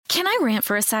Can I rant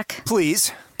for a sec?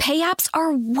 Please. Pay apps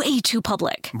are way too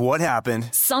public. What happened?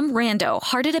 Some rando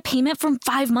hearted a payment from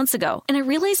 5 months ago, and I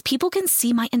realized people can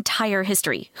see my entire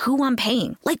history, who I'm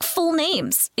paying, like full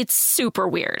names. It's super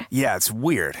weird. Yeah, it's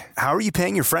weird. How are you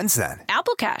paying your friends then?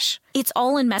 Apple Cash. It's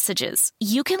all in messages.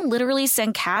 You can literally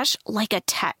send cash like a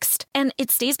text, and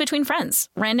it stays between friends.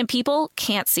 Random people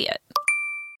can't see it.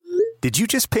 Did you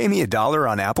just pay me $1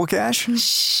 on Apple Cash?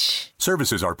 Shh.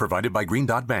 Services are provided by Green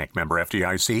Dot Bank. Member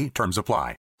FDIC. Terms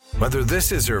apply. Whether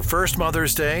this is her first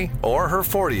Mother's Day or her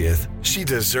 40th, she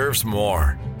deserves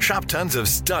more. Shop tons of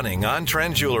stunning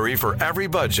on-trend jewelry for every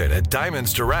budget at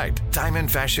Diamonds Direct.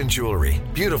 Diamond fashion jewelry,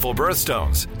 beautiful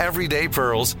birthstones, everyday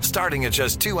pearls starting at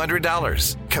just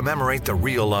 $200. Commemorate the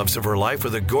real loves of her life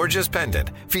with a gorgeous pendant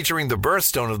featuring the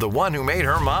birthstone of the one who made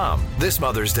her mom. This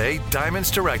Mother's Day,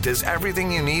 Diamonds Direct is everything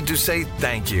you need to say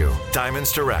thank you.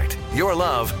 Diamonds Direct. Your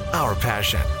love, our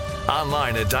passion.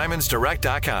 Online at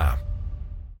diamondsdirect.com.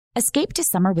 Escape to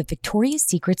summer with Victoria's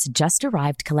Secret's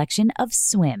just-arrived collection of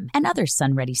swim and other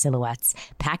sun-ready silhouettes.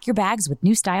 Pack your bags with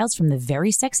new styles from the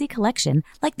Very Sexy collection,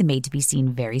 like the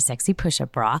made-to-be-seen Very Sexy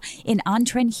push-up bra, in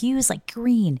on-trend hues like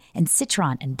green and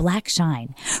citron and black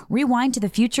shine. Rewind to the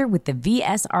future with the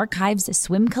VS Archives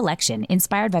swim collection,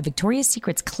 inspired by Victoria's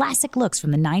Secret's classic looks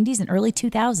from the 90s and early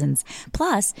 2000s.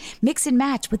 Plus, mix and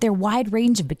match with their wide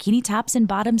range of bikini tops and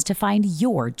bottoms to find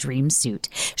your dream suit.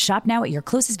 Shop now at your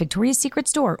closest Victoria's Secret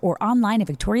store or online at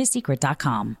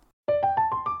victoriassecret.com.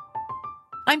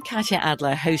 I'm Katya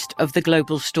Adler, host of The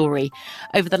Global Story.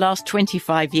 Over the last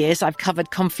 25 years, I've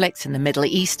covered conflicts in the Middle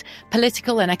East,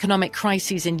 political and economic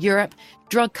crises in Europe,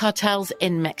 drug cartels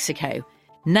in Mexico.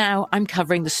 Now I'm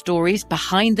covering the stories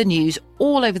behind the news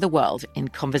all over the world in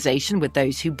conversation with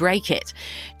those who break it.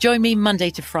 Join me Monday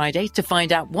to Friday to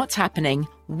find out what's happening,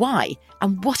 why,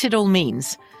 and what it all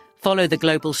means. Follow The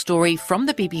Global Story from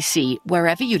the BBC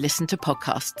wherever you listen to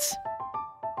podcasts.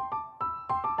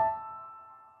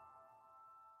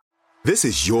 This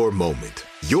is your moment,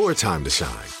 your time to shine,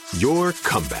 your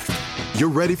comeback. You're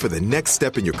ready for the next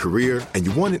step in your career, and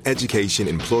you want an education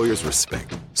employers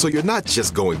respect. So you're not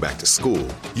just going back to school,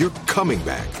 you're coming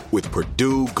back with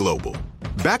Purdue Global.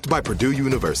 Backed by Purdue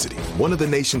University, one of the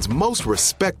nation's most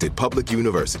respected public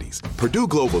universities, Purdue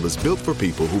Global is built for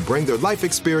people who bring their life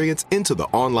experience into the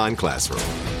online classroom.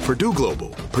 Purdue Global,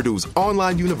 Purdue's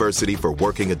online university for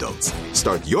working adults.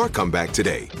 Start your comeback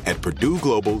today at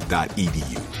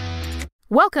purdueglobal.edu.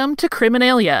 Welcome to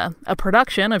Criminalia, a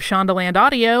production of Shondaland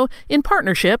Audio in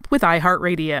partnership with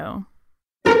iHeartRadio.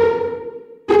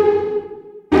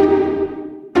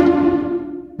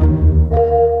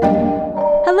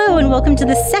 Hello and welcome to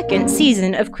the second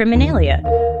season of Criminalia.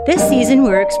 This season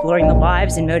we're exploring the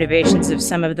lives and motivations of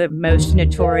some of the most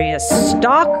notorious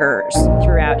stalkers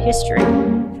throughout history.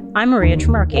 I'm Maria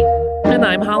Tremarchi. And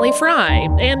I'm Holly Fry.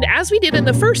 And as we did in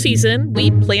the first season, we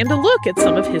plan to look at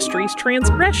some of history's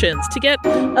transgressions to get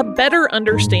a better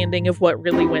understanding of what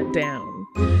really went down.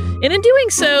 And in doing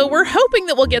so, we're hoping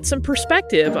that we'll get some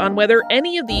perspective on whether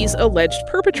any of these alleged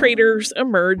perpetrators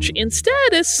emerge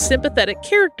instead as sympathetic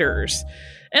characters.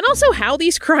 And also how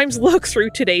these crimes look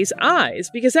through today's eyes,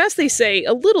 because as they say,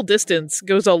 a little distance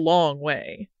goes a long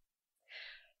way.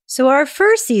 So our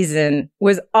first season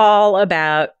was all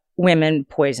about women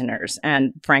poisoners.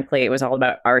 And frankly, it was all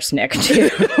about arsenic,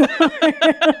 too.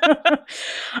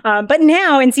 But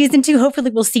now in season 2,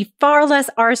 hopefully we'll see far less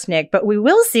arsenic, but we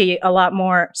will see a lot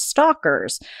more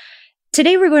stalkers.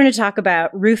 Today, we're going to talk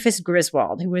about Rufus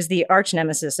Griswold, who was the arch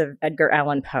nemesis of Edgar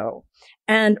Allan Poe.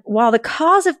 And while the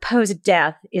cause of Poe's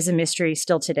death is a mystery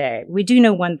still today, we do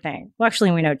know one thing. Well,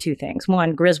 actually, we know two things.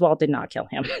 One, Griswold did not kill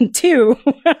him. Two,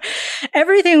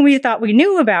 everything we thought we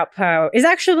knew about Poe is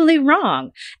actually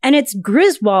wrong. And it's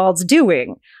Griswold's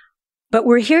doing. But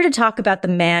we're here to talk about the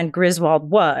man Griswold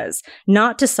was,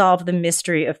 not to solve the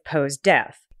mystery of Poe's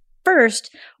death. First,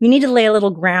 we need to lay a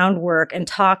little groundwork and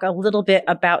talk a little bit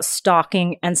about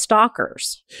stalking and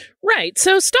stalkers. Right.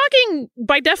 So stalking,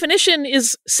 by definition,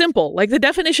 is simple. Like the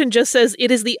definition just says it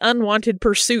is the unwanted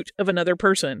pursuit of another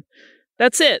person.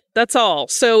 That's it. That's all.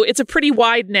 So it's a pretty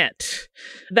wide net.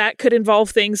 That could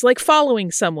involve things like following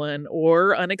someone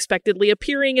or unexpectedly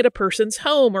appearing at a person's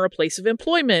home or a place of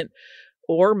employment,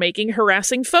 or making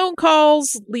harassing phone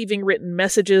calls, leaving written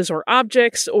messages or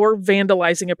objects, or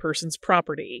vandalizing a person's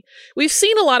property. We've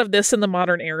seen a lot of this in the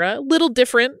modern era, a little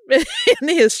different in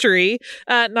history,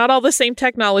 not all the same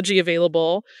technology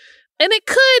available. And it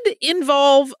could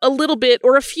involve a little bit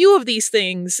or a few of these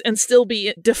things and still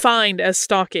be defined as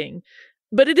stalking.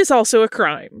 But it is also a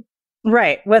crime.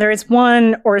 Right. Whether it's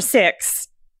 1 or 6,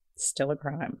 still a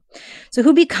crime. So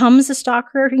who becomes a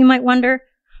stalker, you might wonder?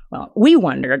 Well, we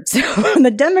wondered. So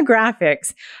the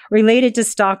demographics related to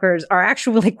stalkers are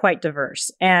actually quite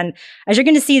diverse. And as you're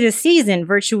going to see this season,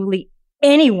 virtually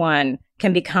anyone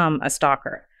can become a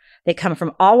stalker. They come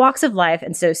from all walks of life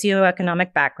and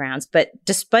socioeconomic backgrounds. But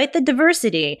despite the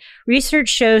diversity, research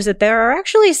shows that there are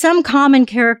actually some common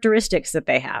characteristics that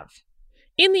they have.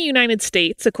 In the United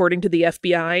States, according to the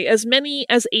FBI, as many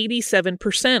as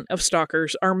 87% of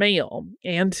stalkers are male,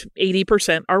 and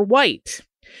 80% are white.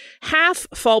 Half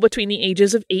fall between the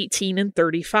ages of 18 and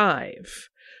 35.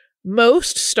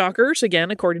 Most stalkers,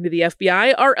 again, according to the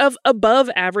FBI, are of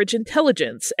above average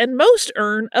intelligence, and most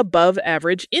earn above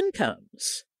average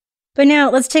incomes. But now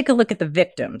let's take a look at the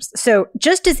victims. So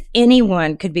just as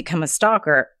anyone could become a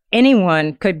stalker,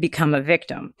 anyone could become a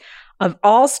victim. Of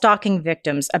all stalking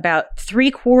victims, about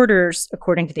 3/4,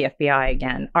 according to the FBI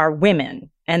again, are women,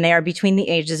 and they are between the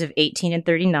ages of 18 and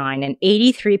 39, and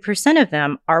 83% of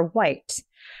them are white.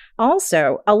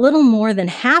 Also, a little more than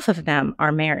half of them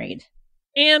are married.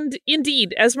 And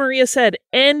indeed, as Maria said,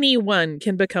 anyone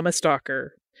can become a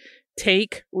stalker.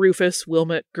 Take Rufus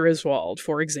Wilmot Griswold,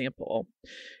 for example.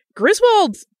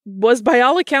 Griswold was, by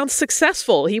all accounts,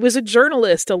 successful. He was a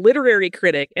journalist, a literary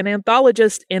critic, an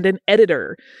anthologist, and an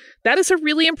editor. That is a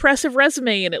really impressive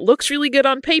resume, and it looks really good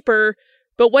on paper,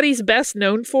 but what he's best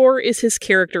known for is his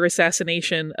character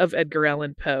assassination of Edgar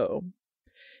Allan Poe.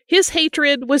 His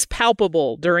hatred was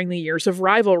palpable during the years of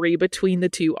rivalry between the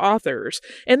two authors,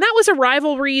 and that was a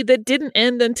rivalry that didn't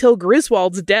end until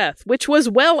Griswold's death, which was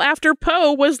well after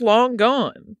Poe was long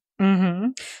gone. Mm-hmm.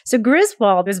 So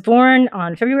Griswold was born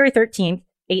on February 13th,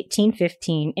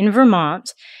 1815, in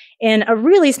Vermont, in a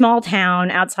really small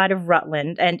town outside of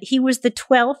Rutland, and he was the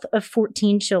 12th of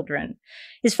 14 children.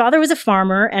 His father was a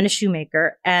farmer and a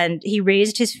shoemaker, and he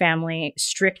raised his family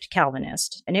strict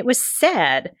Calvinist. And it was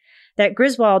said that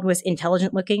Griswold was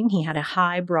intelligent looking. He had a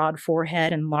high, broad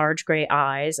forehead and large gray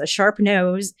eyes, a sharp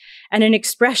nose, and an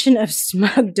expression of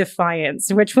smug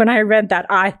defiance, which when I read that,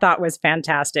 I thought was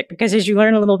fantastic, because as you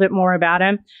learn a little bit more about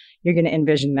him, you're going to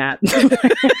envision that.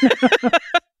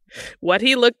 What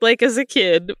he looked like as a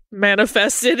kid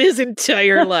manifested his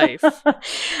entire life.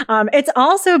 It's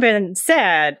also been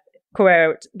said,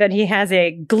 quote, that he has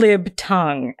a glib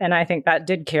tongue, and I think that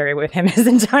did carry with him his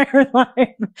entire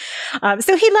life.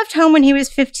 So he left home when he was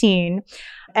 15,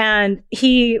 and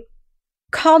he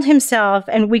called himself,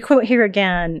 and we quote here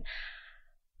again,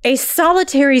 a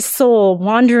solitary soul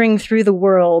wandering through the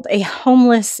world, a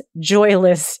homeless,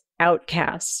 joyless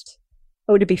outcast.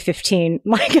 Oh, to be 15.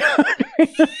 My God.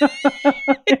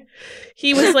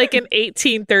 He was like an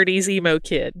 1830s emo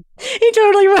kid. He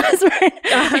totally was, right?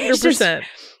 100%.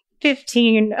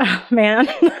 15. Oh, man.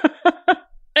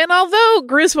 And although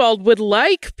Griswold would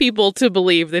like people to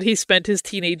believe that he spent his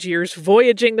teenage years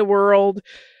voyaging the world,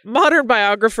 modern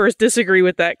biographers disagree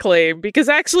with that claim, because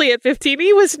actually at 15,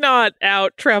 he was not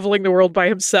out traveling the world by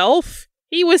himself.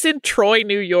 He was in Troy,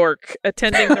 New York,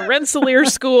 attending the Rensselaer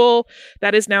School,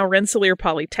 that is now Rensselaer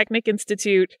Polytechnic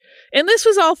Institute. And this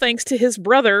was all thanks to his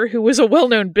brother, who was a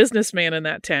well-known businessman in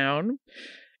that town.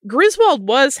 Griswold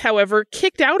was, however,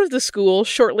 kicked out of the school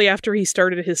shortly after he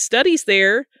started his studies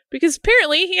there, because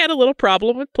apparently he had a little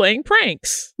problem with playing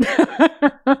pranks.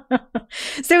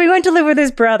 So he went to live with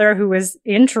his brother, who was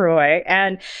in Troy,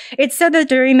 and it's said that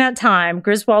during that time,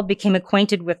 Griswold became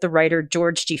acquainted with the writer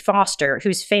George G. Foster,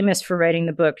 who's famous for writing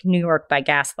the book New York by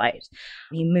Gaslight.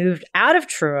 He moved out of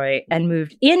Troy and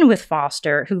moved in with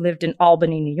Foster, who lived in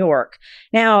Albany, New York.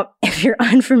 Now, if you're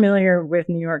unfamiliar with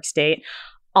New York State,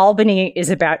 Albany is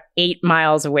about 8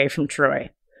 miles away from Troy.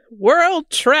 World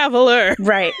traveler.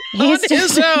 Right. He's on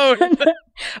his own.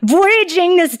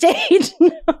 Voyaging the state.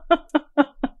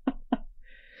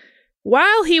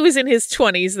 While he was in his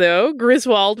 20s, though,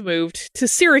 Griswold moved to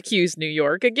Syracuse, New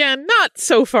York, again, not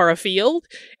so far afield,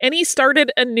 and he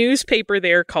started a newspaper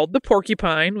there called The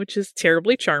Porcupine, which is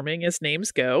terribly charming as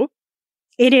names go.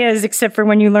 It is, except for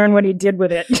when you learn what he did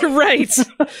with it. Right.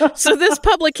 So this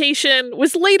publication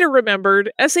was later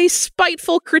remembered as a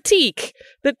spiteful critique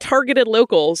that targeted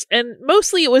locals, and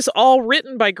mostly it was all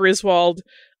written by Griswold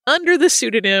under the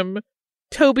pseudonym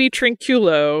Toby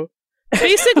Trinculo.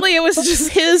 Basically, it was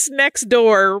just his next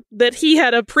door that he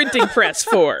had a printing press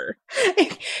for.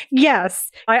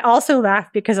 Yes. I also laugh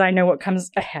because I know what comes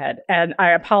ahead, and I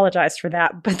apologize for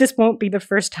that, but this won't be the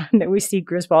first time that we see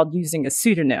Griswold using a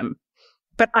pseudonym.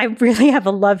 But I really have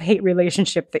a love-hate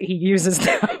relationship that he uses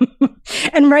them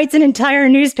and writes an entire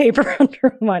newspaper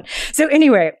under one. So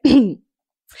anyway,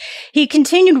 he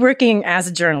continued working as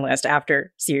a journalist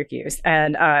after Syracuse,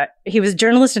 and he was a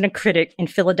journalist and a critic in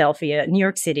Philadelphia, New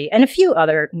York City, and a few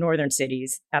other northern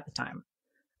cities at the time.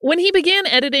 When he began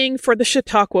editing for the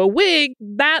Chautauqua Whig,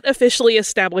 that officially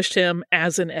established him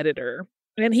as an editor.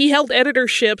 And he held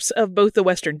editorships of both the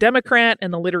Western Democrat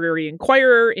and the Literary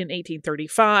Inquirer in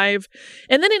 1835.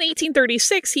 And then in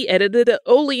 1836, he edited the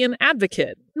Olean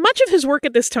Advocate. Much of his work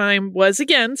at this time was,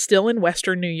 again, still in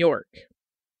Western New York.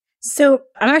 So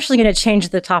I'm actually going to change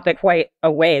the topic quite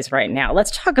a ways right now.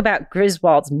 Let's talk about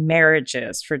Griswold's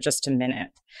marriages for just a minute.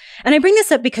 And I bring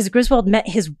this up because Griswold met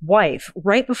his wife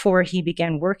right before he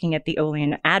began working at the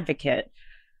Olean Advocate.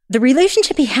 The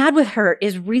relationship he had with her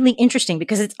is really interesting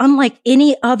because it's unlike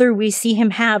any other we see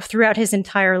him have throughout his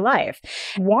entire life.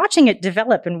 Watching it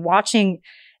develop and watching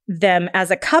them as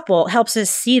a couple helps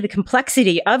us see the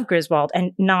complexity of Griswold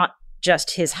and not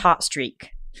just his hot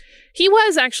streak. He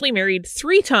was actually married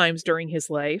 3 times during his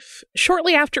life.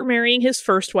 Shortly after marrying his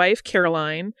first wife,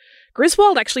 Caroline,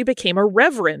 Griswold actually became a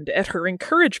reverend at her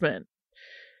encouragement.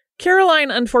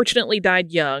 Caroline unfortunately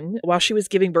died young while she was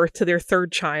giving birth to their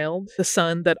 3rd child, the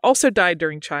son that also died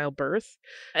during childbirth.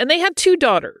 And they had 2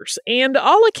 daughters, and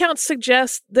all accounts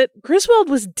suggest that Griswold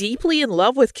was deeply in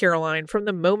love with Caroline from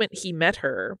the moment he met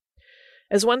her.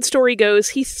 As one story goes,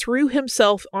 he threw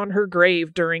himself on her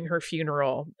grave during her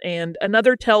funeral, and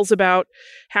another tells about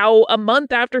how a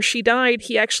month after she died,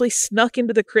 he actually snuck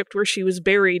into the crypt where she was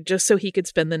buried just so he could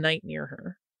spend the night near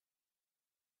her.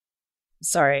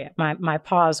 Sorry, my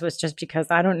pause was just because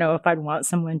I don't know if I'd want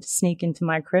someone to sneak into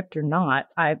my crypt or not.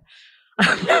 I'm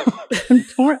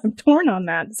torn on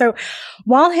that. So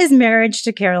while his marriage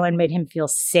to Caroline made him feel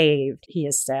saved, he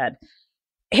has said,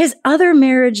 his other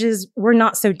marriages were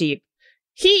not so deep.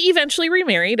 He eventually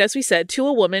remarried, as we said, to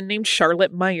a woman named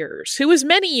Charlotte Myers, who was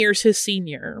many years his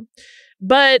senior.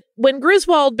 But when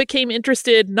Griswold became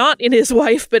interested not in his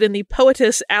wife, but in the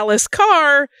poetess Alice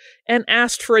Carr, and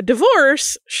asked for a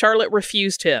divorce, Charlotte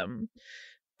refused him.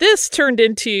 This turned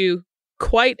into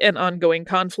quite an ongoing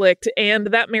conflict, and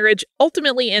that marriage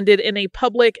ultimately ended in a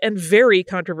public and very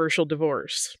controversial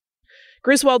divorce.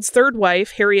 Griswold's 3rd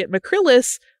wife, Harriet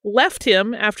McCrillis, left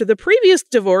him after the previous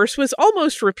divorce was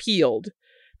almost repealed.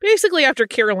 Basically, after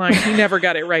Caroline, he never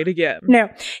got it right again. No,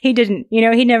 he didn't. You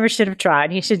know, he never should have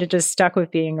tried. He should have just stuck with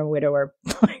being a widower.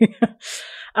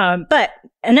 But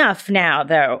enough now,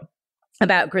 though,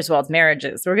 about Griswold's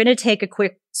marriages. We're going to take a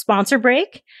quick sponsor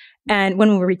break. And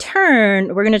when we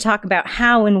return, we're going to talk about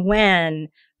how and when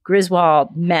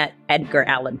Griswold met Edgar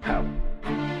Allan Poe.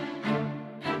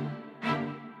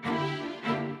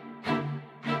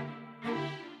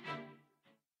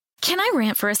 Can I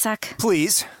rant for a sec?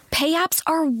 Please. Pay apps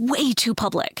are way too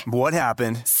public. What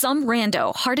happened? Some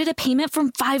rando hearted a payment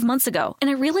from 5 months ago, and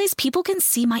I realized people can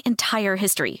see my entire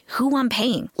history, who I'm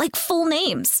paying, like full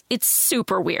names. It's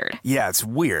super weird. Yeah, it's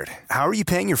weird. How are you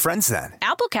paying your friends then?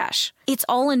 Apple Cash. It's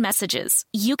all in messages.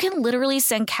 You can literally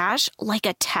send cash like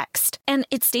a text, and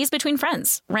it stays between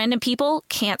friends. Random people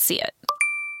can't see it.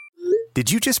 Did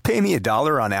you just pay me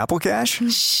 $1 on Apple Cash?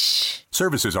 Shh.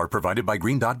 Services are provided by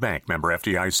Green Dot Bank, member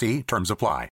FDIC. Terms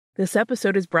apply. This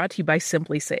episode is brought to you by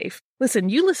Simply Safe. Listen,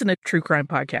 you listen to true crime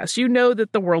podcasts. You know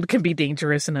that the world can be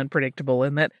dangerous and unpredictable,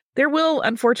 and that there will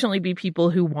unfortunately be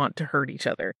people who want to hurt each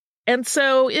other. And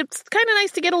so it's kind of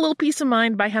nice to get a little peace of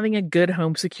mind by having a good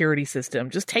home security system.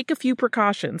 Just take a few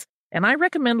precautions, and I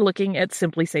recommend looking at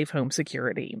Simply Safe Home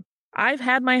Security. I've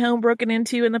had my home broken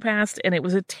into in the past, and it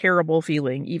was a terrible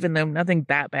feeling, even though nothing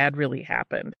that bad really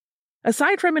happened.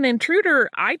 Aside from an intruder,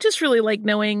 I just really like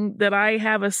knowing that I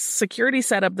have a security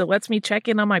setup that lets me check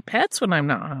in on my pets when I'm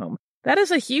not home. That is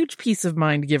a huge peace of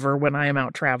mind giver when I am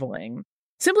out traveling.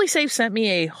 Simply Safe sent me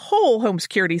a whole home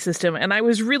security system, and I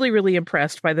was really, really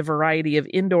impressed by the variety of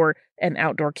indoor and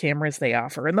outdoor cameras they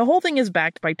offer. And the whole thing is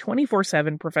backed by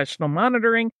 24/7 professional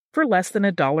monitoring for less than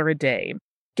 $1 a day.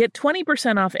 Get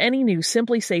 20% off any new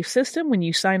Simply Safe system when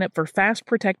you sign up for Fast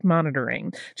Protect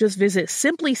monitoring. Just visit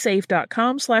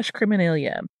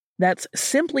simplysafe.com/Criminalia. That's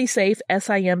simplysafe,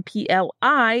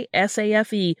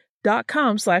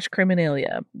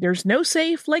 SIMPLISAFE.com/Criminalia. There's no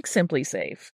safe like Simply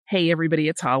Safe. Hey everybody,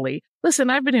 it's Holly. Listen,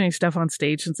 I've been doing stuff on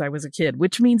stage since I was a kid,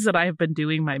 which means that I have been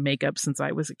doing my makeup since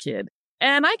I was a kid.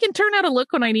 And I can turn out a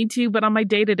look when I need to, but on my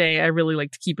day-to-day, I really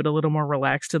like to keep it a little more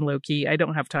relaxed and low-key. I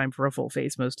don't have time for a full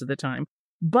face most of the time.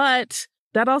 But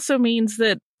that also means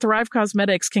that Thrive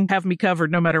Cosmetics can have me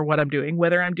covered no matter what I'm doing,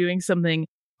 whether I'm doing something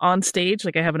on stage,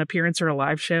 like I have an appearance or a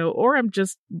live show, or I'm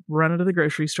just running to the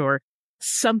grocery store.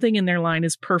 Something in their line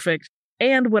is perfect.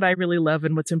 And what I really love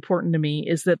and what's important to me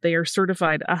is that they are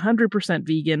certified 100%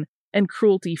 vegan and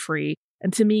cruelty-free.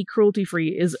 And to me, cruelty-free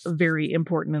is very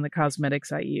important in the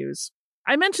cosmetics I use.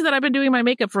 I mentioned that I've been doing my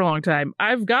makeup for a long time.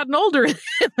 I've gotten older in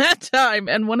that time.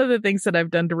 And one of the things that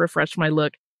I've done to refresh my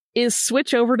look is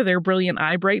switch over to their brilliant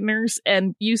eye brighteners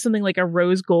and use something like a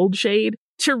rose gold shade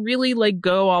to really like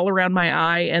go all around my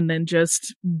eye and then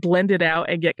just blend it out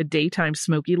and get a daytime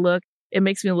smoky look. It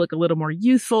makes me look a little more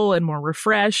youthful and more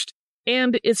refreshed.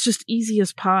 And it's just easy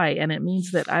as pie. And it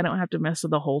means that I don't have to mess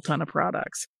with a whole ton of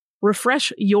products.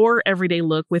 Refresh your everyday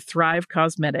look with Thrive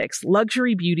Causemetics,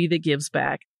 luxury beauty that gives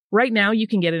back. Right now, you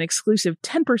can get an exclusive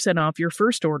 10% off your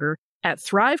first order at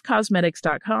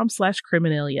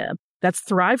thrivecosmetics.com/Criminalia. That's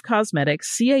Thrive Causemetics,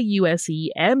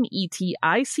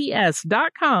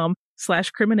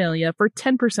 CAUSEMETICS.com/Criminalia for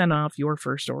 10% off your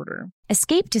first order.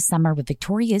 Escape to summer with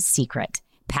Victoria's Secret.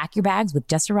 Pack your bags with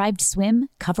just-arrived swim,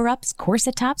 cover-ups,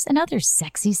 corset tops, and other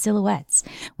sexy silhouettes.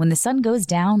 When the sun goes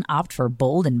down, opt for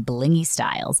bold and blingy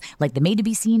styles, like the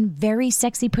made-to-be-seen Very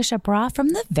Sexy Push-Up Bra from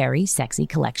the Very Sexy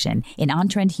collection, in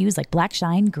on-trend hues like black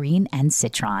shine, green, and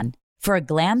citron. For a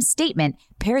glam statement,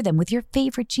 pair them with your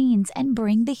favorite jeans and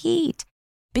bring the heat.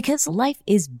 Because life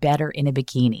is better in a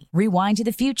bikini. Rewind to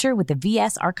the future with the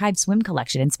VS Archive Swim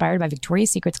Collection, inspired by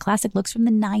Victoria's Secret's classic looks from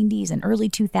the 90s and early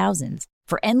 2000s.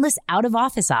 For endless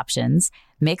out-of-office options,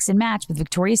 mix and match with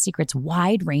Victoria's Secret's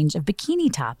wide range of bikini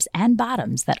tops and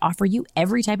bottoms that offer you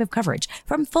every type of coverage,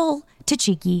 from full to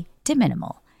cheeky to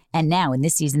minimal. And now in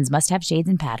this season's must-have shades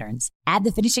and patterns, add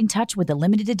the finishing touch with the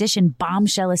limited edition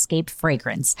Bombshell Escape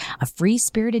fragrance, a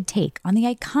free-spirited take on the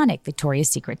iconic Victoria's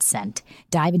Secret scent.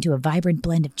 Dive into a vibrant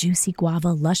blend of juicy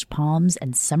guava, lush palms,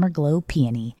 and summer glow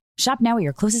peony. Shop now at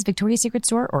your closest Victoria's Secret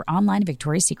store or online at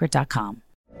victoriassecret.com.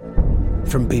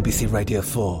 From BBC Radio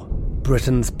 4,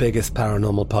 Britain's biggest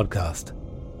paranormal podcast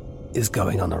is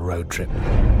going on a road trip.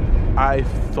 I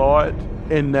thought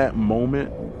in that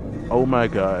moment, oh my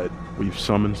God, we've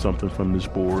summoned something from this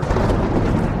board.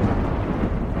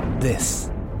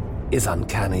 This is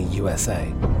Uncanny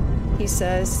USA. He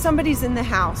says, somebody's in the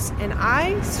house, and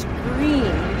I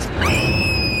screamed.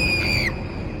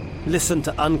 Listen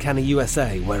to Uncanny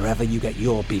USA wherever you get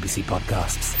your BBC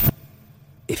podcasts,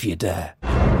 if you dare.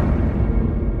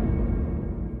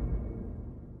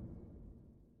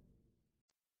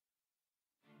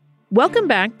 Welcome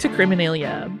back to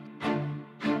Criminalia.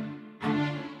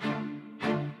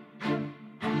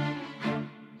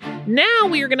 Now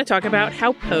we are going to talk about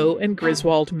how Poe and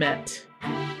Griswold met.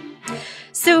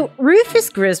 So Rufus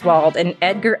Griswold and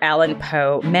Edgar Allan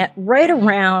Poe met right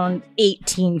around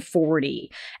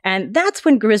 1840. And that's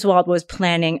when Griswold was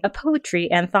planning a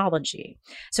poetry anthology.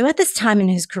 So at this time in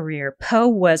his career, Poe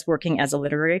was working as a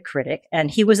literary critic,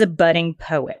 and he was a budding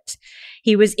poet.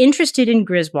 He was interested in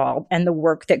Griswold and the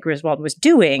work that Griswold was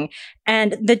doing,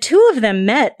 and the two of them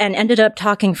met and ended up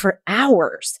talking for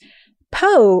hours.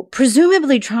 Poe,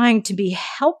 presumably trying to be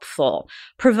helpful,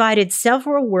 provided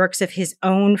several works of his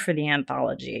own for the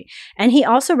anthology, and he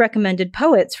also recommended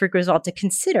poets for Griswold to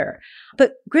consider.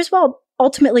 But Griswold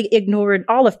ultimately ignored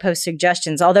all of Poe's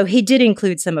suggestions, although he did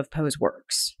include some of Poe's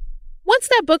works. Once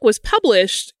that book was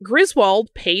published,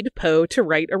 Griswold paid Poe to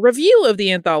write a review of the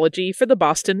anthology for the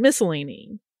Boston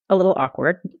Miscellany. A little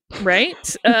awkward.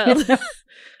 Right?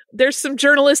 There's some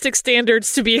journalistic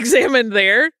standards to be examined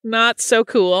there. Not so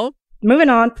cool. Moving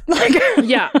on.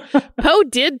 Yeah. Poe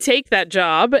did take that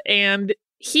job, and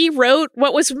he wrote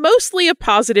what was mostly a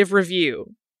positive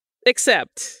review.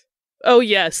 Except, oh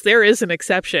yes, there is an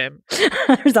exception.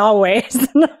 There's always.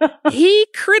 He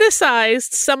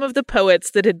criticized some of the poets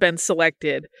that had been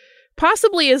selected,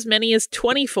 possibly as many as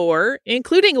 24,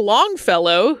 including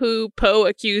Longfellow, who Poe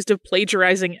accused of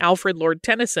plagiarizing Alfred Lord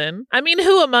Tennyson. I mean,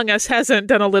 who among us hasn't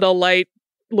done a little light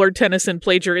Lord Tennyson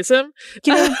plagiarism?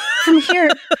 You know, from here,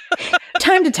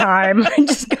 time to time,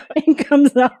 it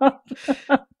comes up.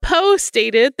 Poe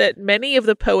stated that many of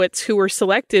the poets who were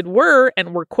selected were,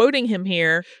 and we're quoting him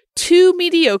here, too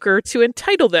mediocre to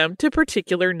entitle them to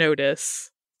particular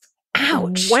notice.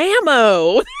 Ouch.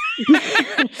 Whammo!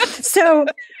 So,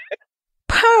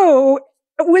 Poe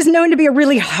was known to be a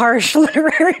really harsh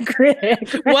literary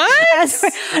critic. Right? What?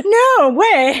 No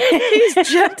way. He's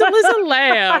gentle as a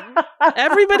lamb.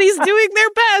 Everybody's doing their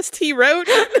best, he wrote.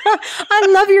 I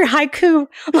love your haiku.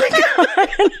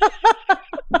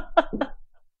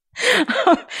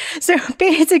 So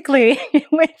basically,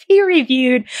 when he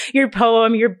reviewed your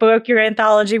poem, your book, your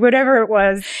anthology, whatever it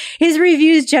was, his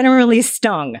reviews generally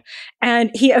stung,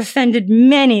 and he offended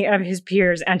many of his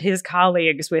peers and his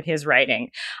colleagues with his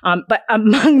writing. But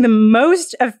among the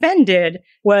most offended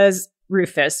was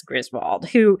Rufus Griswold,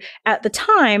 who at the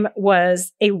time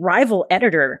was a rival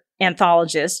editor,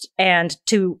 anthologist, and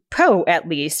to Poe at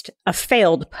least, a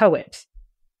failed poet.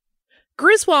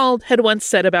 Griswold had once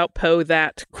said about Poe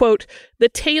that, quote, "The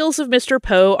tales of Mr.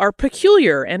 Poe are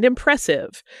peculiar and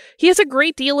impressive. He has a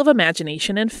great deal of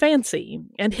imagination and fancy,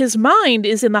 and his mind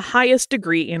is in the highest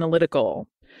degree analytical.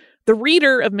 The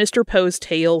reader of Mr. Poe's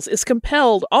tales is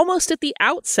compelled almost at the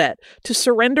outset to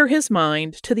surrender his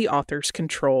mind to the author's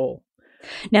control."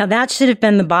 Now that should have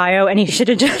been the bio, and he should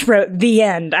have just wrote the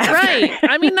end. Right.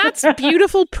 I mean, that's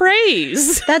beautiful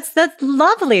praise. That's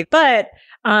lovely. But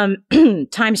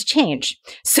times change.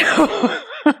 So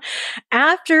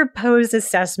after Poe's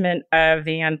assessment of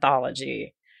the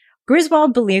anthology,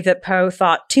 Griswold believed that Poe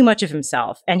thought too much of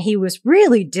himself, and he was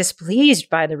really displeased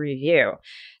by the review.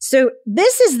 So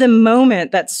this is the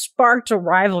moment that sparked a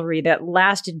rivalry that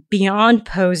lasted beyond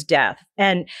Poe's death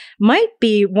and might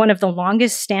be one of the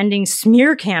longest standing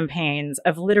smear campaigns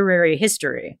of literary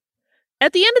history.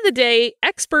 At the end of the day,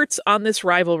 experts on this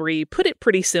rivalry put it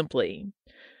pretty simply.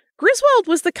 Griswold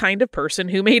was the kind of person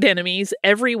who made enemies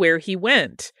everywhere he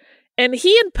went. And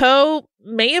he and Poe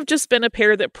may have just been a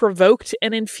pair that provoked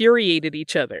and infuriated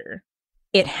each other.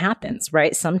 It happens,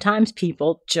 right? Sometimes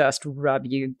people just rub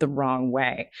you the wrong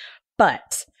way.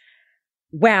 But,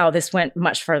 wow, this went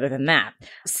much further than that.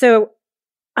 So,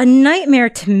 a nightmare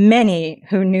to many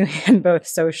who knew him both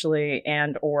socially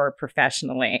and or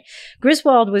professionally.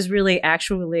 Griswold was really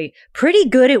actually pretty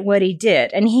good at what he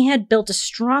did, and he had built a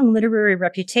strong literary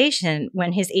reputation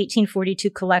when his 1842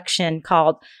 collection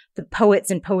called The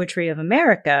Poets and Poetry of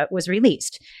America was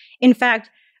released. In fact,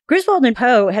 Griswold and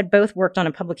Poe had both worked on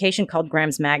a publication called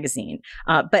Graham's Magazine,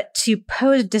 but to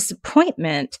Poe's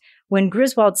disappointment, when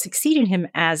Griswold succeeded him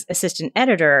as assistant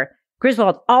editor,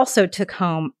 Griswold also took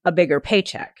home a bigger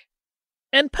paycheck.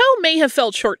 And Poe may have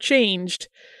felt shortchanged,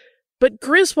 but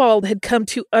Griswold had come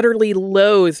to utterly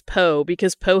loathe Poe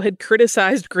because Poe had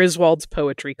criticized Griswold's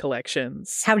poetry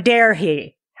collections. How dare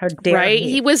he? How dare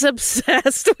he? He was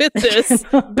obsessed with this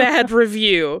bad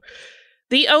review.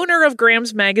 The owner of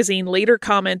Graham's Magazine later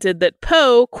commented that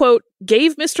Poe, quote,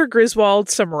 "gave Mr. Griswold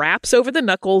some raps over the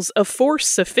knuckles of force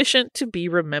sufficient to be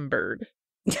remembered."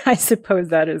 I suppose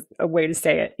that is a way to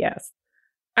say it, yes.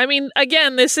 I mean,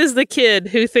 again, this is the kid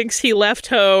who thinks he left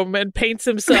home and paints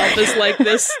himself as like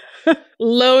this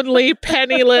lonely,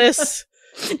 penniless,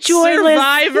 joyless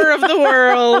survivor of the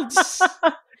world.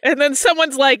 And then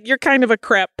someone's like, "You're kind of a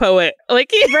crap poet."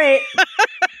 Like, right.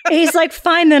 He's like,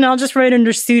 "Fine, then I'll just write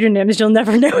under pseudonyms. You'll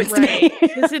never know it's me."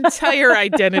 His entire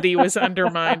identity was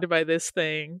undermined by this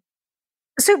thing.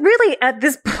 So really, at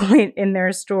this point in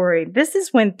their story, this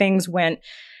is when things went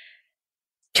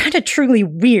kind of truly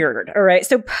weird, all right?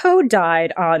 So Poe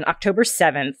died on October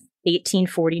 7th,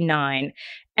 1849,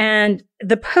 and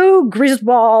the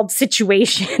Poe-Griswold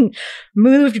situation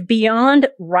moved beyond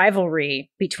rivalry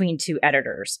between two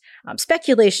editors.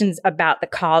 Speculations about the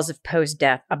cause of Poe's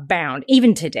death abound,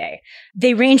 even today.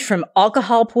 They range from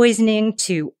alcohol poisoning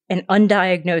to an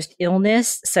undiagnosed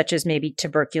illness, such as maybe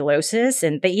tuberculosis,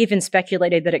 and they even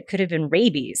speculated that it could have been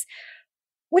rabies,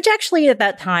 which actually at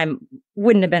that time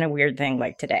wouldn't have been a weird thing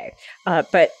like today.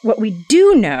 But what we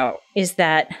do know is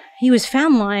that he was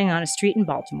found lying on a street in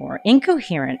Baltimore,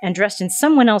 incoherent and dressed in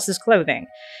someone else's clothing.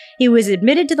 He was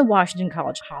admitted to the Washington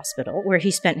College Hospital, where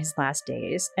he spent his last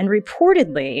days, and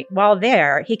reportedly, while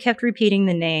there, he kept repeating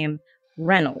the name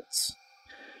Reynolds.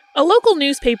 A local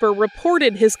newspaper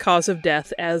reported his cause of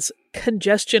death as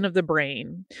congestion of the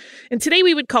brain. And today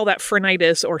we would call that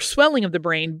phrenitis or swelling of the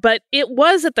brain, but it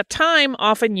was at the time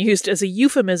often used as a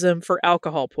euphemism for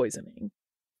alcohol poisoning.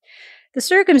 The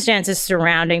circumstances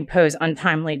surrounding Poe's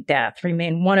untimely death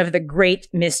remain one of the great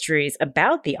mysteries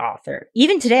about the author,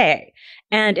 even today,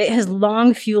 and it has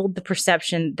long fueled the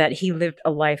perception that he lived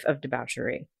a life of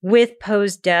debauchery. With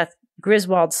Poe's death,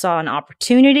 Griswold saw an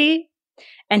opportunity,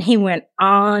 and he went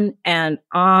on and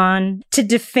on to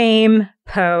defame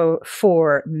Poe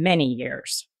for many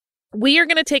years. We are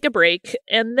going to take a break,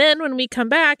 and then when we come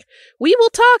back, we will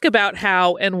talk about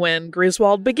how and when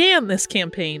Griswold began this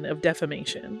campaign of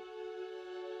defamation.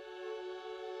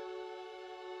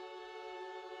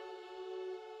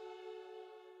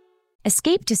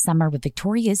 Escape to summer with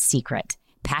Victoria's Secret.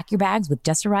 Pack your bags with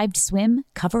just-arrived swim,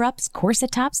 cover-ups,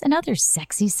 corset tops, and other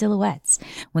sexy silhouettes.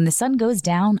 When the sun goes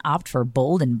down, opt for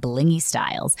bold and blingy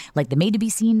styles, like the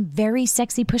made-to-be-seen Very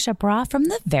Sexy Push-Up Bra from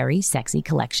the Very Sexy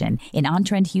Collection, in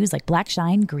on-trend hues like black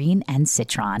shine, green, and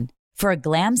citron. For a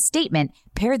glam statement,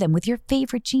 pair them with your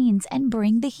favorite jeans and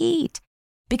bring the heat.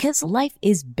 Because life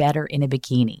is better in a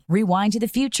bikini. Rewind to the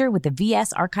future with the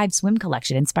VS Archive Swim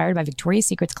Collection, inspired by Victoria's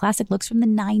Secret's classic looks from the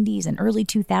 90s and early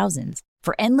 2000s.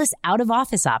 For endless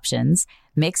out-of-office options,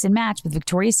 mix and match with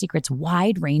Victoria's Secret's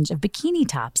wide range of bikini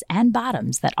tops and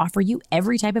bottoms that offer you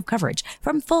every type of coverage,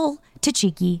 from full to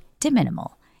cheeky to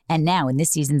minimal. And now in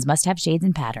this season's must-have shades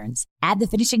and patterns, add the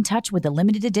finishing touch with the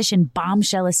limited edition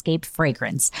Bombshell Escape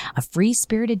fragrance, a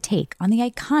free-spirited take on the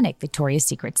iconic Victoria's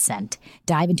Secret scent.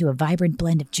 Dive into a vibrant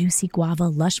blend of juicy guava,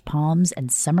 lush palms,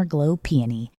 and summer glow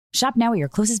peony. Shop now at your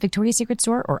closest Victoria's Secret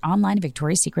store or online at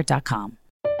victoriassecret.com.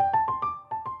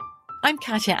 I'm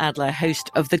Katya Adler, host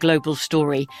of The Global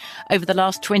Story. Over the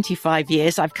last 25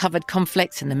 years, I've covered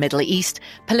conflicts in the Middle East,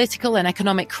 political and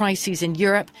economic crises in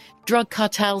Europe, drug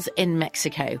cartels in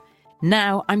Mexico.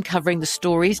 Now I'm covering the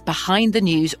stories behind the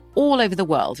news all over the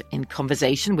world in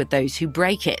conversation with those who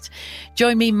break it.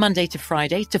 Join me Monday to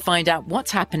Friday to find out what's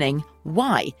happening,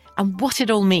 why, and what it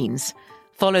all means.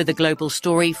 Follow The Global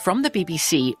Story from the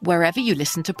BBC wherever you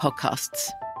listen to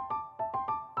podcasts.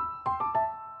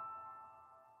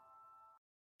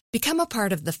 Become a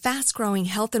part of the fast-growing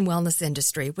health and wellness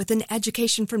industry with an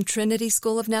education from Trinity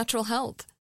School of Natural Health.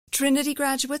 Trinity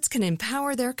graduates can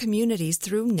empower their communities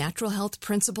through natural health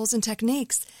principles and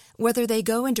techniques, whether they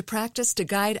go into practice to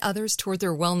guide others toward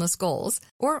their wellness goals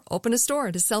or open a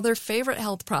store to sell their favorite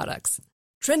health products.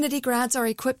 Trinity grads are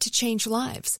equipped to change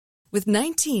lives. With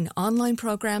 19 online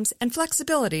programs and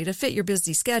flexibility to fit your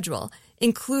busy schedule,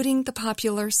 including the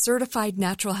popular Certified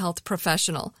Natural Health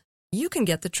Professional, you can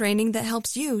get the training that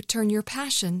helps you turn your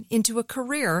passion into a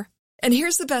career. And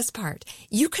here's the best part.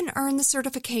 You can earn the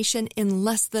certification in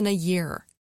less than a year.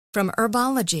 From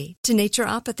herbology to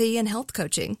naturopathy and health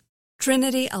coaching,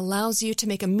 Trinity allows you to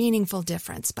make a meaningful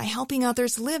difference by helping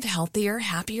others live healthier,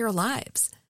 happier lives.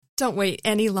 Don't wait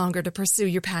any longer to pursue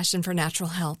your passion for natural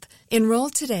health. Enroll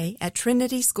today at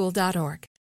trinityschool.org.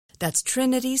 That's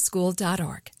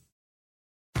trinityschool.org.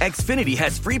 Xfinity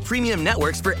has free premium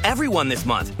networks for everyone this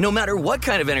month, no matter what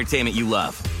kind of entertainment you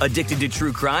love. Addicted to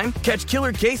true crime? Catch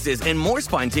killer cases and more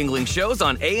spine-tingling shows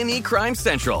on A&E Crime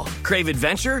Central. Crave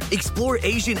adventure? Explore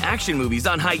Asian action movies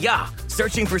on Hi-YAH.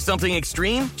 Searching for something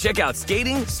extreme? Check out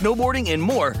skating, snowboarding, and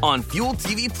more on Fuel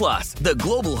TV Plus, the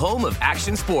global home of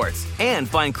action sports. And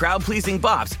find crowd-pleasing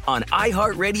bops on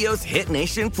iHeartRadio's Hit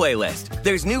Nation playlist.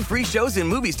 There's new free shows and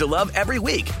movies to love every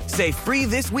week. Say free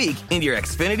this week in your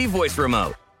Xfinity voice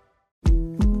remote.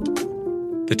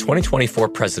 The 2024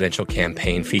 presidential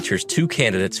campaign features two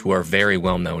candidates who are very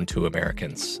well known to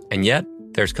Americans. And yet,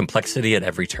 there's complexity at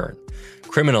every turn.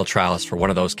 Criminal trials for one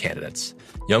of those candidates.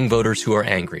 Young voters who are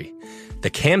angry. The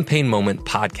Campaign Moment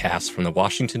podcast from the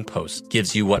Washington Post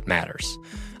gives you what matters.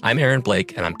 I'm Aaron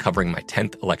Blake, and I'm covering my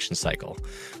 10th election cycle.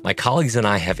 My colleagues and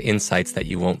I have insights that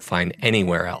you won't find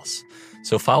anywhere else.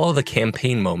 So follow The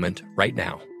Campaign Moment right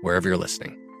now, wherever you're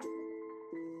listening.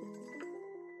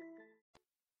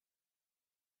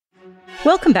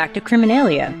 Welcome back to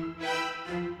Criminalia.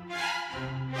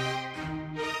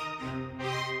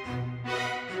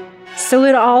 So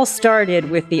it all started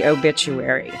with the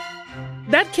obituary.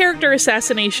 That character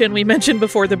assassination we mentioned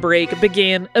before the break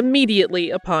began immediately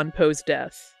upon Poe's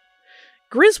death.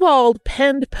 Griswold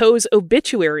penned Poe's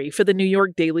obituary for the New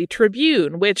York Daily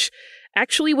Tribune, which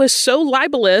actually was so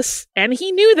libelous, and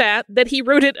he knew that he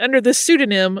wrote it under the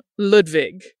pseudonym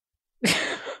Ludwig.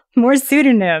 More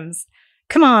pseudonyms.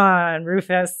 Come on,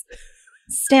 Rufus.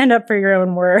 Stand up for your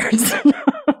own words.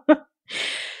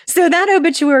 So that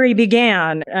obituary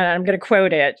began, and I'm going to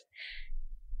quote it.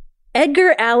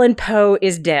 Edgar Allan Poe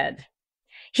is dead.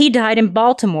 He died in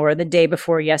Baltimore the day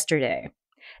before yesterday.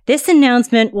 This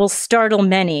announcement will startle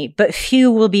many, but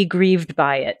few will be grieved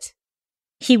by it.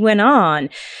 He went on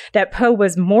that Poe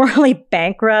was morally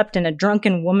bankrupt and a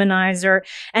drunken womanizer,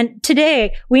 and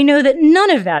today we know that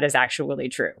none of that is actually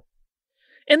true.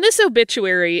 And this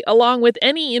obituary, along with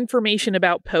any information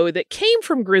about Poe that came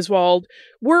from Griswold,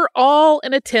 were all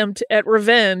an attempt at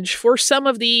revenge for some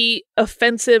of the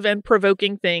offensive and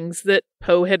provoking things that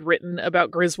Poe had written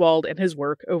about Griswold and his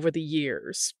work over the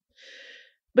years.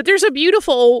 But there's a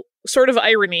beautiful sort of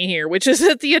irony here, which is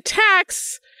that the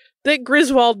attacks that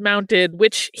Griswold mounted,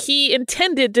 which he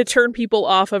intended to turn people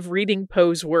off of reading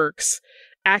Poe's works,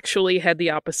 actually had the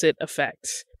opposite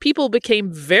effect. People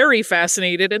became very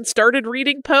fascinated and started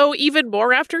reading Poe even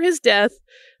more after his death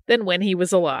than when he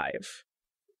was alive.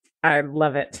 I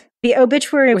love it. The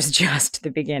obituary was just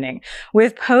the beginning.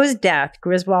 With Poe's death,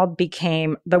 Griswold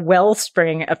became the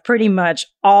wellspring of pretty much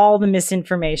all the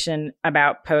misinformation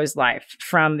about Poe's life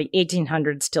from the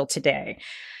 1800s till today.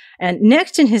 And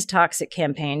next in his toxic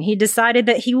campaign, he decided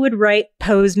that he would write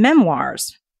Poe's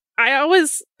memoirs. I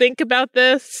always think about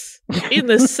this in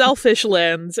the selfish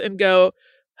lens and go,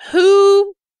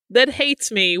 who that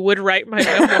hates me would write my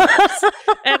memoirs?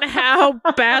 And how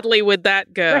badly would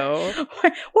that go?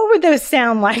 What would those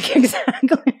sound like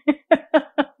exactly?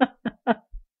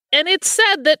 And it's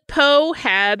said that Poe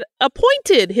had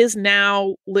appointed his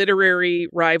now literary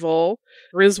rival,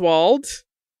 Griswold,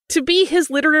 to be his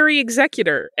literary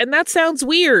executor. And that sounds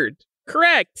weird.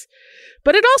 Correct.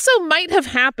 But it also might have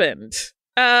happened.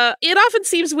 It often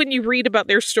seems when you read about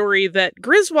their story that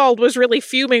Griswold was really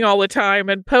fuming all the time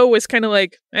and Poe was kind of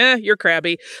like, you're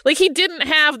crabby. Like he didn't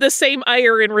have the same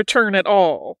ire in return at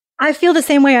all. I feel the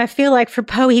same way. I feel like for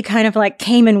Poe, he kind of like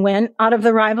came and went out of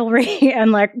the rivalry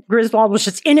and like Griswold was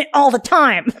just in it all the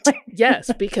time.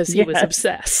 Yes, because he was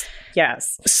obsessed.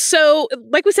 Yes. So,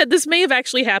 like we said, this may have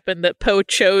actually happened that Poe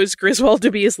chose Griswold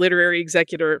to be his literary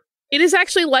executor. It is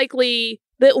actually likely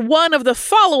that one of the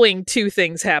following two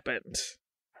things happened.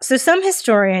 So some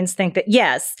historians think that,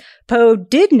 yes, Poe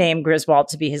did name Griswold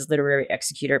to be his literary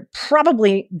executor,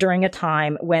 probably during a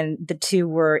time when the two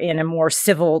were in a more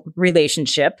civil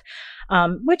relationship,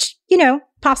 which,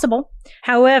 possible.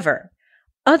 However,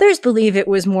 others believe it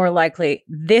was more likely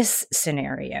this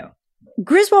scenario.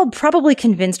 Griswold probably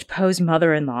convinced Poe's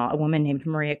mother-in-law, a woman named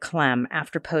Maria Clem,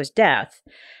 after Poe's death,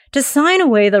 to sign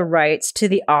away the rights to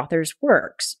the author's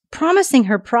works, promising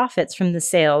her profits from the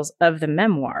sales of the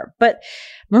memoir. But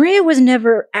Maria was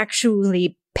never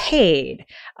actually paid.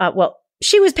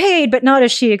 She was paid, but not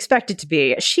as she expected to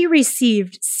be. She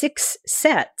received 6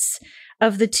 sets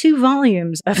of the 2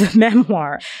 volumes of the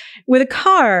memoir with a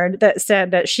card that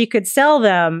said that she could sell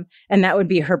them and that would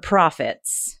be her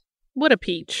profits. What a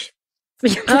peach.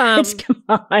 Come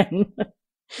on.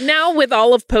 Now, with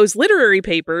all of Poe's literary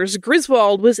papers,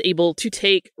 Griswold was able to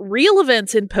take real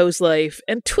events in Poe's life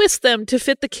and twist them to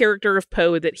fit the character of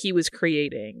Poe that he was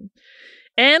creating.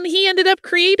 And he ended up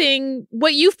creating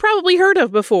what you've probably heard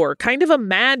of before, kind of a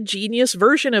mad genius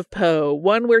version of Poe,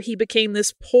 one where he became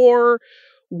this poor,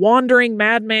 wandering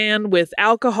madman with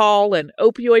alcohol and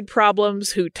opioid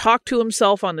problems who talked to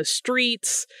himself on the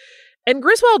streets. And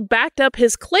Griswold backed up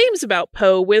his claims about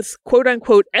Poe with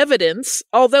quote-unquote evidence,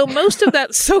 although most of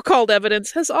that so-called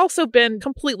evidence has also been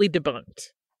completely debunked.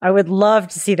 I would love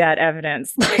to see that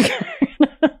evidence.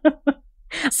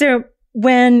 So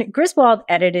when Griswold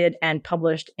edited and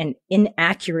published an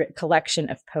inaccurate collection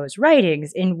of Poe's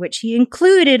writings, in which he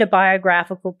included a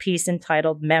biographical piece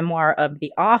entitled Memoir of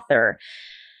the Author,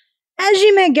 as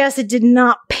you may guess, it did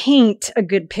not paint a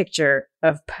good picture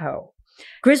of Poe.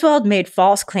 Griswold made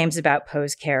false claims about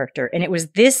Poe's character, and it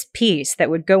was this piece that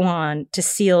would go on to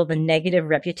seal the negative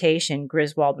reputation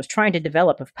Griswold was trying to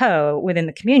develop of Poe within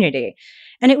the community.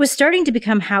 And it was starting to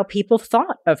become how people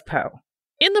thought of Poe.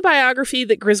 In the biography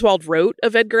that Griswold wrote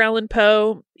of Edgar Allan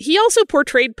Poe, he also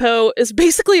portrayed Poe as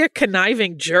basically a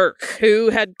conniving jerk who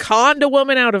had conned a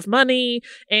woman out of money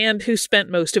and who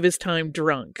spent most of his time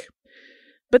drunk.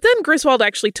 But then Griswold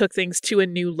actually took things to a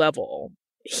new level.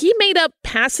 He made up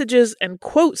passages and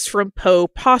quotes from Poe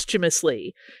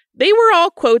posthumously. They were all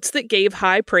quotes that gave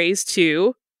high praise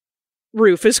to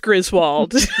Rufus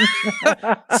Griswold.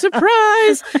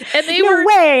 Surprise! And they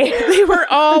were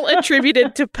all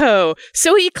attributed to Poe.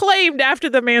 So he claimed after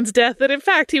the man's death that in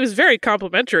fact he was very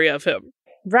complimentary of him.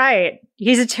 Right.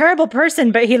 He's a terrible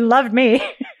person, but he loved me.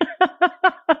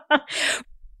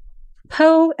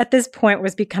 Poe, at this point,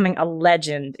 was becoming a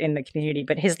legend in the community,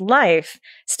 but his life,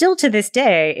 still to this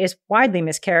day, is widely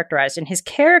mischaracterized, and his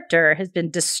character has been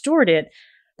distorted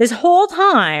this whole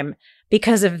time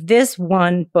because of this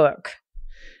one book.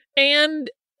 And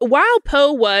while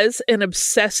Poe was an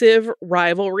obsessive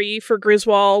rivalry for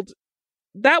Griswold,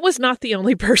 that was not the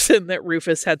only person that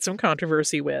Rufus had some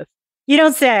controversy with. You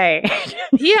don't say.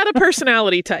 He had a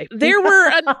personality type. There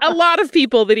were a lot of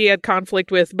people that he had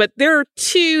conflict with, but there are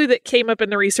 2 that came up in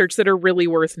the research that are really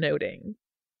worth noting.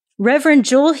 Reverend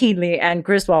Joel Headley and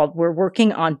Griswold were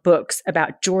working on books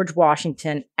about George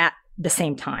Washington at the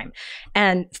same time.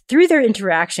 And through their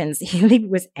interactions, Headley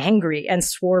was angry and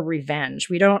swore revenge.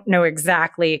 We don't know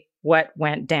exactly what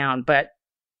went down, but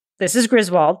this is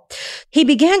Griswold. He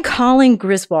began calling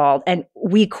Griswold, and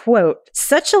we quote,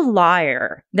 such a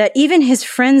liar that even his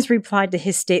friends replied to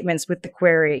his statements with the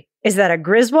query, is that a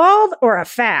Griswold or a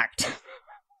fact?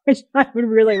 Which I would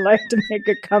really like to make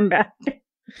a comeback.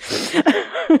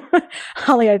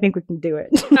 Holly, I think we can do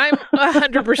it. I'm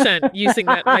 100% using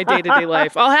that in my day-to-day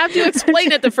life. I'll have to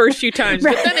explain it the first few times,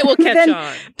 but then it will catch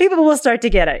on. People will start to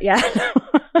get it, yeah.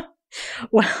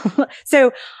 Well,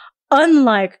 so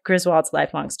unlike Griswold's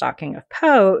lifelong stalking of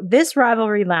Poe, this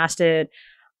rivalry lasted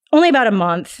only about a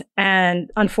month, and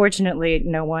unfortunately,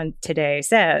 no one today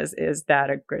says, is that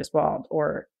a Griswold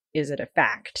or is it a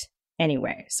fact?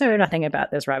 Anyway, so nothing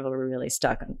about this rivalry really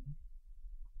stuck.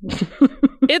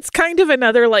 It's kind of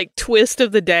another twist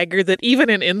of the dagger that even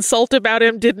an insult about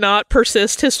him did not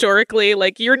persist historically.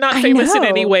 You're not famous in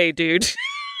any way, dude.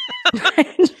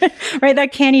 Right?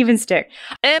 That can't even stick.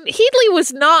 And Headley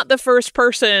was not the first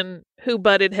person who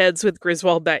butted heads with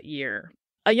Griswold that year.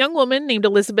 A young woman named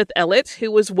Elizabeth Elliot,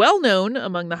 who was well known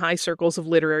among the high circles of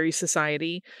literary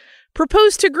society,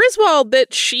 proposed to Griswold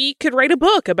that she could write a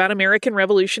book about American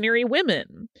Revolutionary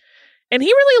women. And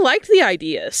he really liked the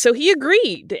idea, so he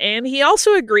agreed, and he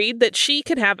also agreed that she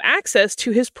could have access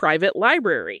to his private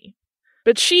library.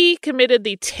 But she committed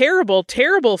the terrible,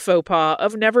 terrible faux pas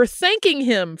of never thanking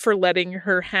him for letting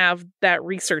her have that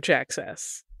research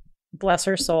access. Bless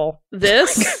her soul.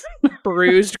 This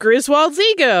bruised Griswold's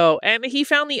ego, and he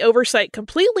found the oversight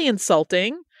completely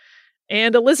insulting,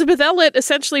 and Elizabeth Elliot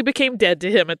essentially became dead to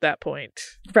him at that point.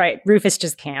 Right. Rufus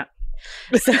just can't.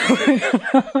 So Rufus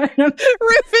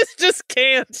just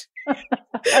can't.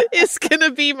 It's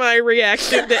gonna be my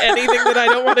reaction to anything that I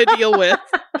don't want to deal with.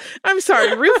 I'm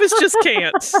sorry, Rufus just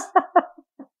can't.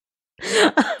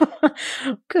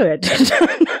 Good.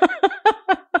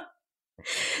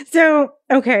 So,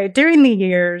 okay, during the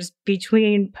years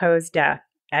between Poe's death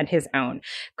and his own,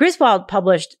 Griswold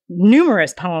published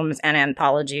numerous poems and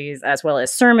anthologies, as well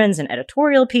as sermons and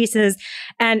editorial pieces,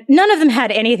 and none of them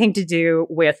had anything to do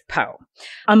with Poe.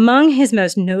 Among his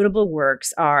most notable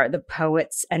works are The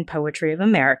Poets and Poetry of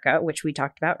America, which we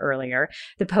talked about earlier,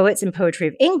 The Poets and Poetry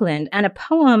of England, and a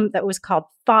poem that was called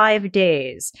 5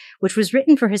 Days, which was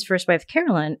written for his first wife,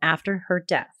 Caroline, after her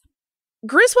death.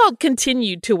 Griswold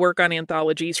continued to work on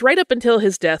anthologies right up until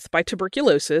his death by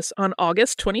tuberculosis on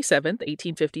August 27,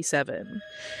 1857.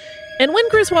 And when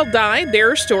Griswold died,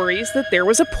 there are stories that there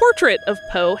was a portrait of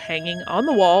Poe hanging on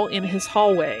the wall in his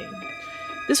hallway.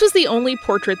 This was the only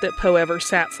portrait that Poe ever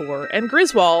sat for, and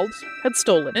Griswold had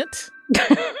stolen it.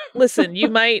 Listen, you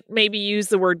might maybe use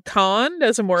the word conned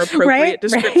as a more appropriate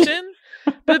description,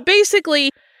 but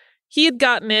basically, he had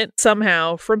gotten it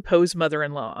somehow from Poe's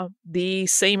mother-in-law, the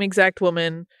same exact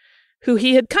woman who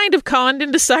he had kind of conned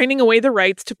into signing away the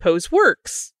rights to Poe's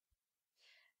works.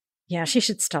 Yeah, she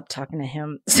should stop talking to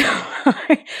him.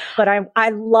 But I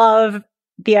love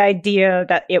the idea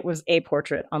that it was a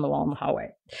portrait on the wall in the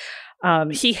hallway.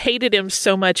 He hated him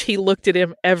so much, he looked at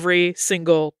him every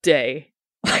single day.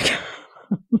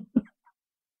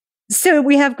 So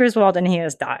we have Griswold and he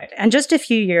has died. And just a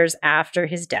few years after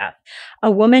his death,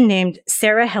 a woman named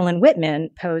Sarah Helen Whitman,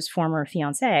 Poe's former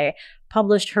fiancée,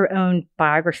 published her own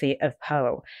biography of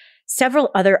Poe. Several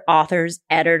other authors,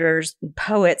 editors, and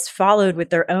poets followed with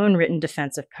their own written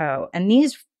defense of Poe. And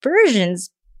these versions,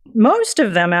 most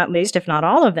of them at least, if not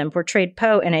all of them, portrayed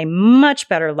Poe in a much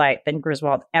better light than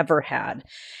Griswold ever had.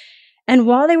 And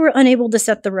while they were unable to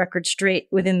set the record straight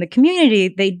within the community,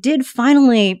 they did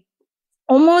finally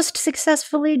almost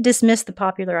successfully dismissed the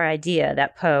popular idea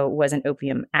that Poe was an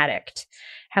opium addict.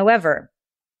 However,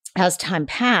 as time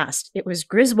passed, it was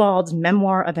Griswold's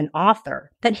memoir of an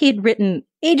author that he had written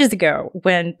ages ago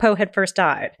when Poe had first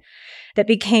died that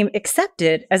became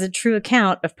accepted as a true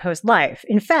account of Poe's life.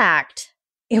 In fact,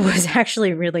 it was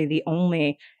actually really the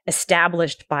only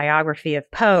established biography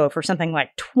of Poe for something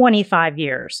like 25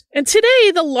 years. And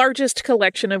today, the largest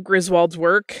collection of Griswold's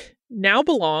work now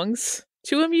belongs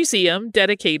to a museum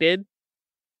dedicated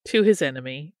to his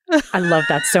enemy. I love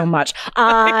that so much.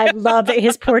 I love that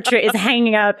his portrait is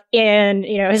hanging up in,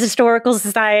 his historical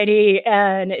society,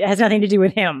 and it has nothing to do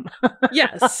with him.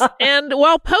 Yes. And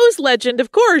while Poe's legend,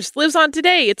 of course, lives on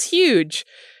today, it's huge.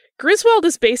 Griswold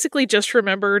is basically just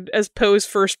remembered as Poe's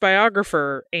first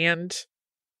biographer and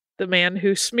the man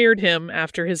who smeared him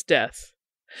after his death.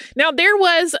 Now, there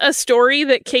was a story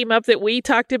that came up that we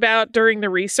talked about during the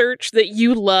research that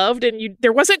you loved, and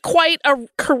there wasn't quite a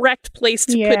correct place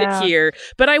to put it here,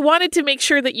 but I wanted to make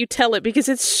sure that you tell it because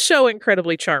it's so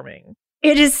incredibly charming.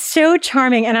 It is so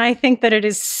charming, and I think that it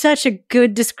is such a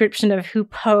good description of who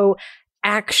Poe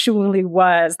actually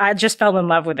was. I just fell in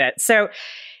love with it. So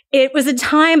it was a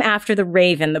time after The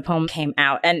Raven, the poem, came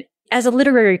out, and as a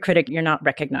literary critic, you're not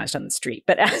recognized on the street,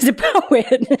 but as a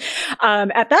poet,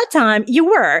 at that time, you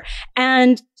were.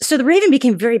 And so The Raven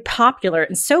became very popular,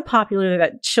 and so popular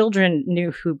that children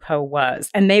knew who Poe was,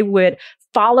 and they would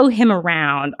follow him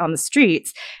around on the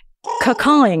streets,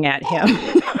 cawing at him,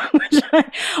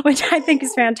 which I think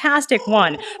is fantastic,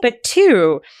 one. But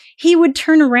two, he would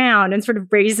turn around and sort of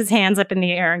raise his hands up in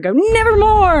the air and go,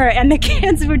 "Nevermore!" And the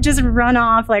kids would just run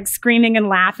off like screaming and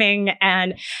laughing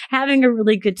and having a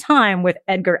really good time with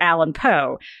Edgar Allan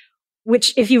Poe,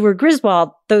 which if you were Griswold,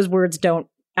 those words don't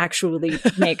actually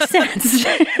make sense.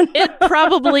 It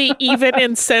probably even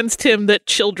incensed him that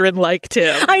children liked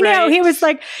him. I know. He was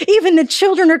like, even the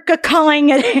children are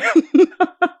cawing at him.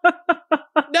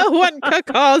 No one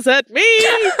caws at me.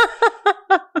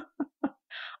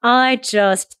 I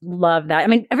just love that. I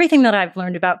mean, everything that I've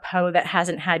learned about Poe that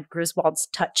hasn't had Griswold's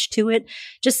touch to it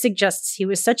just suggests he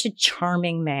was such a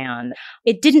charming man.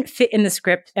 It didn't fit in the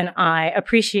script, and I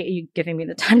appreciate you giving me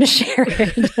the time to share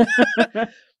it.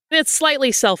 It's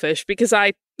slightly selfish because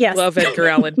I love Edgar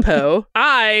Allan Poe.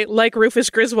 I, like Rufus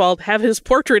Griswold, have his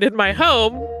portrait in my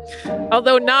home,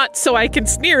 although not so I can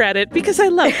sneer at it because I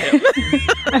love him.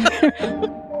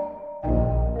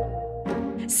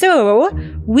 So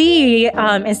we,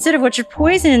 instead of What's Your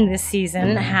Poison this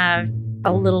season, have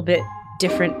a little bit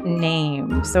different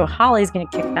name. So Holly's going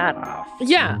to kick that off.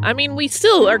 Yeah, I mean, we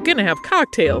still are going to have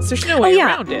cocktails. There's no way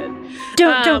around it.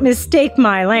 Don't mistake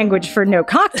my language for no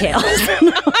cocktails.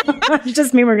 It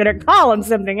just mean we're going to call them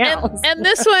something else. And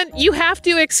this one, you have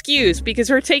to excuse because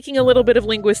we're taking a little bit of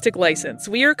linguistic license.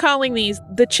 We are calling these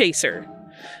the chaser.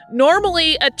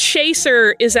 Normally, a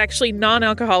chaser is actually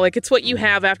non-alcoholic. It's what you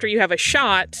have after you have a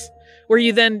shot, where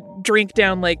you then drink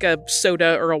down like a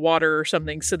soda or a water or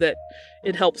something so that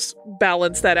it helps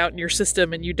balance that out in your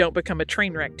system and you don't become a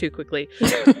train wreck too quickly.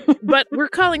 But we're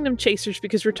calling them chasers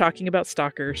because we're talking about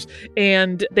stalkers,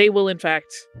 and they will, in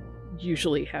fact,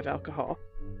 usually have alcohol.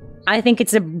 I think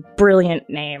it's a brilliant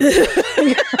name.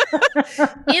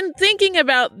 In thinking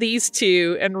about these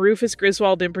two, and Rufus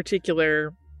Griswold in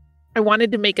particular, I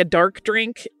wanted to make a dark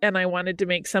drink, and I wanted to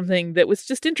make something that was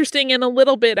just interesting and a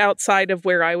little bit outside of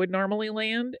where I would normally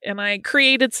land. And I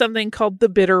created something called the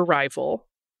Bitter Rival.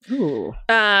 Ooh.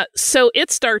 So it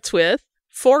starts with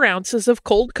 4 ounces of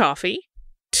cold coffee,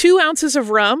 2 ounces of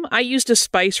rum. I used a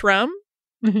spice rum.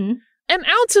 Mm-hmm. An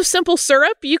ounce of simple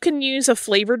syrup. You can use a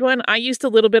flavored one. I used a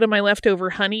little bit of my leftover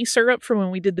honey syrup from when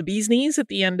we did the Bee's Knees at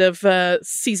the end of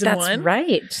season 1. That's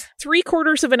right.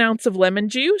 3/4 of an ounce of lemon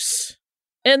juice.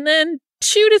 And then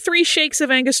 2 to 3 shakes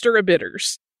of Angostura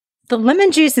bitters. The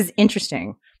lemon juice is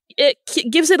interesting. It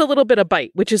gives it a little bit of bite,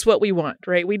 which is what we want,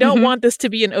 right? We don't want this to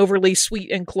be an overly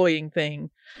sweet and cloying thing.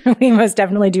 We most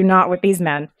definitely do not with these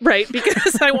men. Right,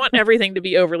 because I want everything to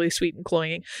be overly sweet and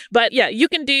cloying. But yeah, you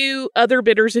can do other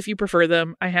bitters if you prefer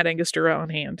them. I had Angostura on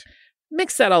hand.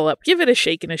 Mix that all up. Give it a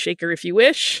shake and a shaker if you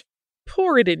wish.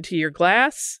 Pour it into your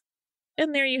glass.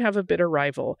 And there you have a Bitter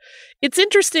Rival. It's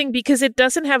interesting because it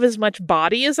doesn't have as much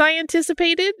body as I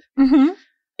anticipated. Mm-hmm.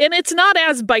 And it's not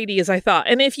as bitey as I thought.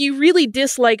 And if you really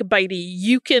dislike bitey,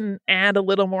 you can add a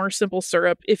little more simple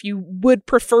syrup. If you would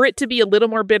prefer it to be a little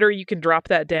more bitter, you can drop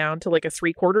that down to like a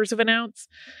 3/4 of an ounce.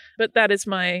 But that is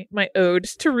my ode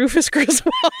to Rufus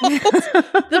Griswold,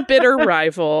 the Bitter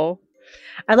Rival.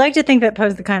 I like to think that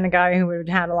Poe's the kind of guy who would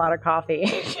have had a lot of coffee.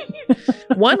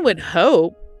 One would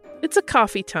hope. It's a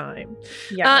coffee time.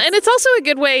 Yes. And it's also a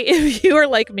good way if you are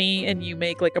like me and you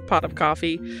make like a pot of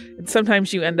coffee and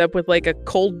sometimes you end up with like a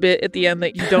cold bit at the end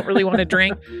that you don't really want to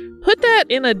drink. Put that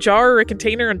in a jar or a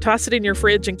container and toss it in your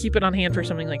fridge and keep it on hand for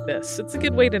something like this. It's a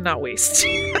good way to not waste.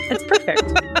 It's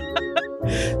perfect.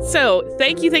 So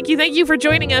thank you for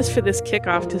joining us for this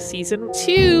kickoff to season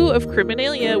 2 of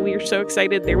Criminalia. We are so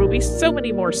excited. There will be so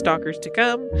many more stalkers to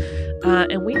come.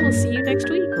 And we will see you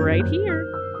next week right here.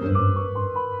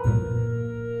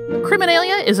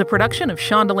 Criminalia is a production of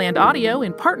Shondaland Audio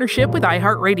in partnership with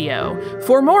iHeartRadio.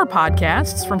 For more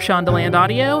podcasts from Shondaland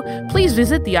Audio, please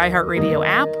visit the iHeartRadio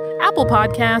app, Apple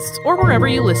Podcasts, or wherever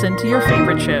you listen to your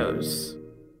favorite shows.